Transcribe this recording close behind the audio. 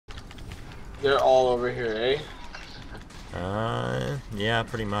They're all over here, eh? Yeah,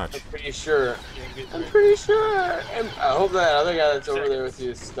 pretty much. I'm pretty sure. I'm pretty sure. And I hope that other guy that's over there with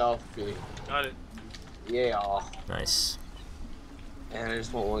you is stealthy. Got it. Yeah. Nice. And I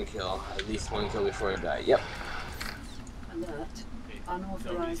just want one kill. At least one kill before I die. Yep. Alert.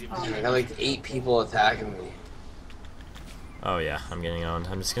 Unauthorized Dude, I armament got like 8 detected. people attacking me. Oh yeah, I'm getting owned.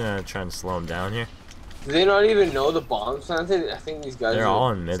 I'm just gonna try and slow them down here. Do they not even know the bomb's planted? I think these guys They're are all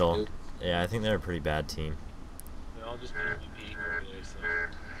in middle. Yeah, I think they're a pretty bad team. They're all just PvP over there, so.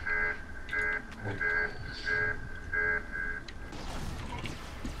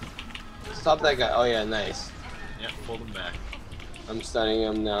 Stop that guy. Oh yeah, nice. Yeah, pull them back. I'm stunning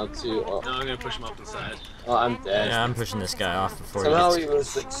him now too. Oh, No, I'm gonna push him off the side. oh I'm dead. Yeah, I'm pushing this guy off before Somehow he he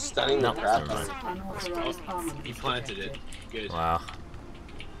gets... was like stunning the No, crap never out mind. of me. Unauthorized armament He planted it. detected. Good. Wow.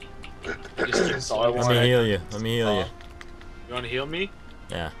 Just That's all I Let me wanted. heal you. Let me heal you. You wanna heal me?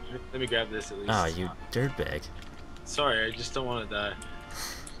 Yeah. Let me grab this at least. Ah, you dirtbag. Sorry, I just don't want to die.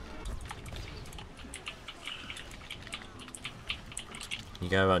 You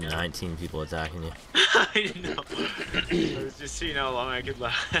got about 19 people attacking you. I know. I was just seeing how long I could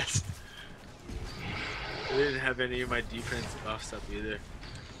last. I didn't have any of my defense buffs up either.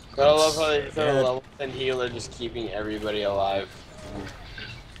 But I love how they put Yeah. a level 10 healer just keeping everybody alive.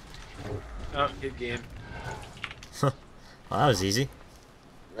 Oh, good game. Well, that was easy.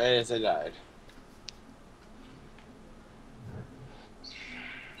 Right as I died.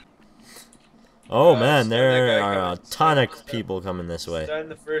 Oh man, that there guy are a coming. ton of people coming this way. Stun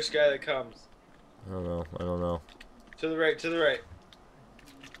the first guy that comes. I don't know. I don't know. To the right, to the right.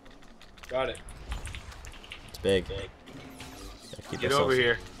 Got it. It's big. Gotta keep Get ourselves- over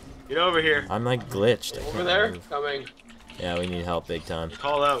here. Get over here. I'm like glitched. I Over can't there? move. Coming. Yeah, we need help big time.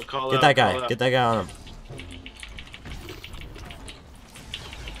 Call out, call out. Get that call guy. out. Get that guy on him.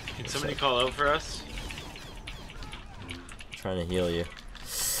 Can somebody call out for us? Trying to heal you.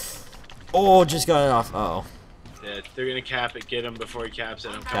 Oh, just got it off. Uh oh. Yeah, they're gonna cap it. Get him before he caps it.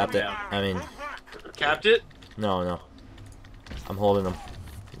 I'm Capped coming it. down. I mean, Capped it? no, no. I'm holding him.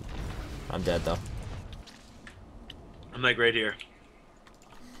 I'm dead though. I'm like right here.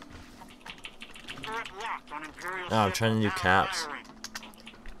 Oh, I'm trying to do caps.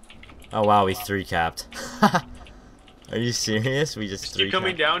 Oh wow, we 3 capped. Are you serious? We just Just 3 keep coming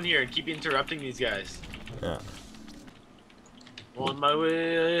capped. down here and keep interrupting these guys. Yeah. On my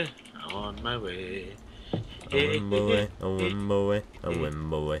way. On my way. I win my way, I win my way, I win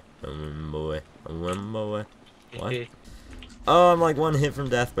my way, I win my way, I win my way. What? Oh, I'm like 1 hit from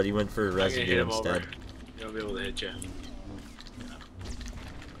death, but he went for I'm gonna hit residue him instead. over. He'll be able to hit you.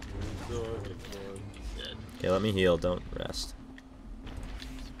 Okay, let me heal, don't rest.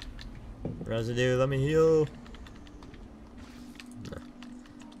 Residue, let me heal. No.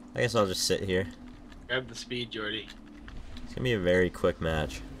 I guess I'll just sit here. Grab the speed, Jordy. It's gonna be a very quick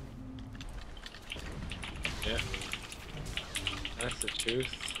match. Yeah. That's the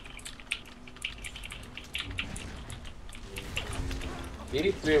truth.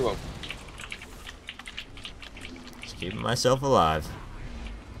 83 of them. Just keeping myself alive.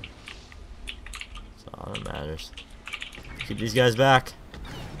 That's all that matters. Keep these guys back.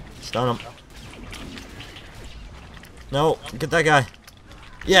 Stun them. No, get that guy.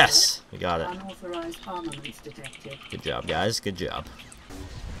 Yes, we got it. Unauthorized armaments detected. Good job, guys. Good job.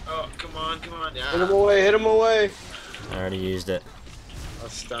 Oh, come on, come on. Hit him Yeah. away, hit him away. I already used it. I'll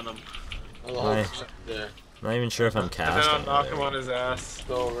stun him. Oh, Why? there. I'm not even sure if I'm And then casting. I'll knock him on his ass. It's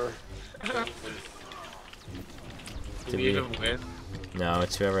over. Did we even win? No,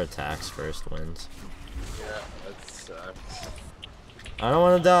 it's whoever attacks first wins. Yeah, that sucks. I don't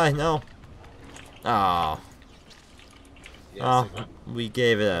want to die. No. Oh. Yes, Oh, we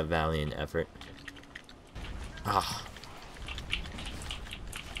gave it a valiant effort. Ah.